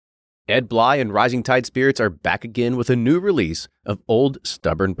Ed Bly and Rising Tide Spirits are back again with a new release of Old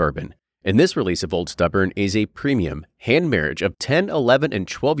Stubborn Bourbon. And this release of Old Stubborn is a premium hand marriage of 10, 11, and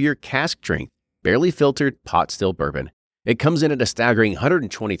 12-year cask strength, barely filtered pot still bourbon. It comes in at a staggering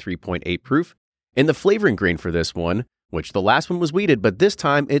 123.8 proof, and the flavoring grain for this one, which the last one was wheated, but this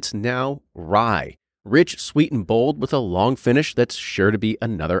time it's now rye. Rich, sweet, and bold with a long finish that's sure to be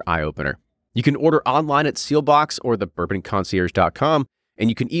another eye-opener. You can order online at Sealbox or thebourbonconcierge.com, and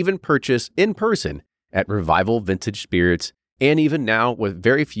you can even purchase in person at Revival Vintage Spirits, and even now with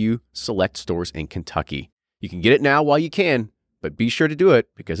very few select stores in Kentucky. You can get it now while you can, but be sure to do it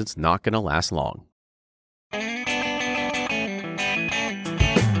because it's not going to last long.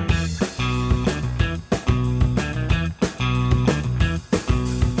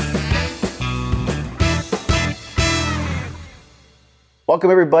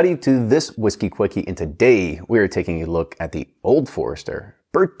 Welcome everybody to this Whiskey Quickie, and today we are taking a look at the Old Forester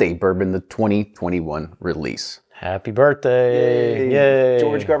Birthday Bourbon, the 2021 release. Happy birthday! Yay!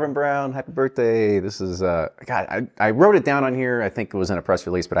 George Garvin Brown, happy birthday! This is God. I wrote it down on here. I think it was in a press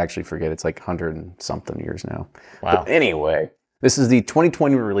release, but I actually forget. It's like 100 and something years now. Wow. But anyway, this is the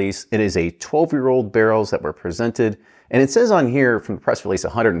 2020 release. It is a 12-year-old barrels that were presented, and it says on here from the press release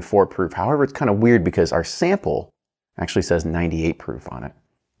 104 proof. However, it's kind of weird because our sample actually says 98 proof on it.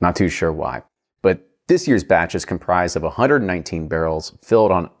 Not too sure why. But this year's batch is comprised of 119 barrels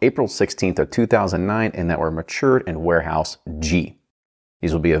filled on April 16th of 2009 and that were matured in Warehouse G.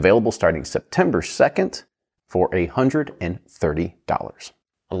 These will be available starting September 2nd for $130.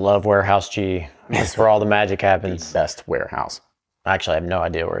 I love Warehouse G. That's where all the magic happens. The best warehouse. Actually, I have no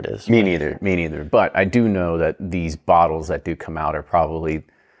idea where it is. Me neither. But I do know that these bottles that do come out are probably...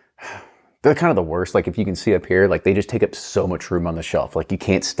 They're kind of the worst. Like if you can see up here, like they just take up so much room on the shelf. Like you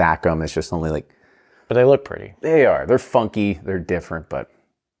can't stack them. It's just only like... But they look pretty. They are. They're funky. They're different, but...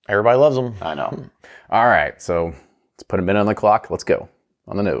 Everybody loves them. I know. All right. So let's put a minute on the clock. Let's go.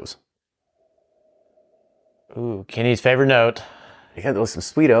 On the nose. Ooh, Kenny's favorite note. You got some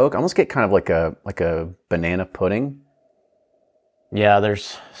sweet oak. I almost get kind of like a banana pudding. Yeah,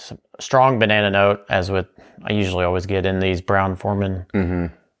 there's some strong banana note, as with I usually always get in these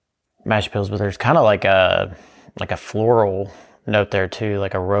Brown-Forman mash bills, but there's kind of like a floral note there too,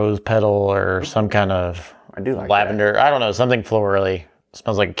 like a rose petal or some kind of I do like lavender. that. I don't know, something florally.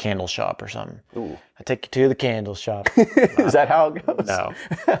 Smells like a candle shop or something. Ooh. I take you to the candle shop. Is that how it goes? No.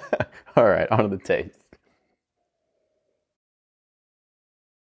 All right, on to the taste.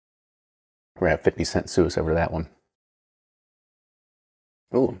 We're going to have 50 Cent sue us over that one.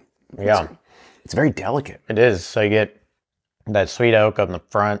 Ooh. Yeah. It's very delicate. It is. So you get that sweet oak on the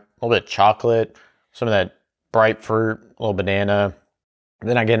front, a little bit of chocolate, some of that bright fruit, a little banana. And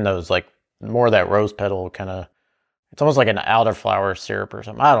then I get in those, like, more of that rose petal kind of, it's almost like an elderflower syrup or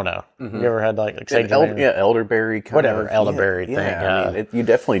something. I don't know. You ever had like sage elderberry kind whatever, of. elderberry thing. Yeah, I mean, you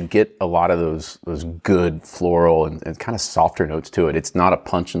definitely get a lot of those good floral and kind of softer notes to it. It's not a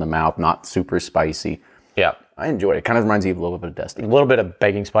punch in the mouth, not super spicy. Yeah. I enjoy it. It kind of reminds you of a little bit of Dusty. A little bit of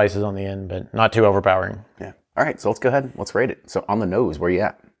baking spices on the end, but not too overpowering. Yeah. All right, so let's go ahead. Let's rate it. So on the nose, where you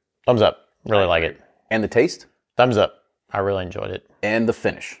at? Thumbs up. Really like it. And the taste? Thumbs up. I really enjoyed it. And the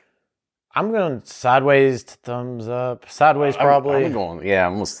finish? I'm going sideways to thumbs up. Sideways probably. I'm going,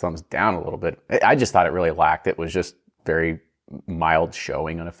 almost thumbs down a little bit. I just thought it really lacked. It was just very mild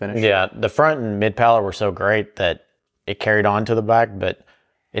showing on a finish. Yeah, the front and mid palate were so great that it carried on to the back, but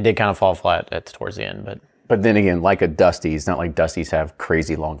it did kind of fall flat towards the end. But then again, like a Dusty, it's not like Dusties have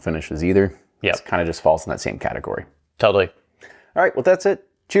crazy long finishes either. Yeah. It kind of just falls in that same category. Totally. All right, well, that's it.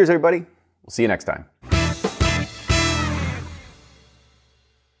 Cheers, everybody. We'll see you next time.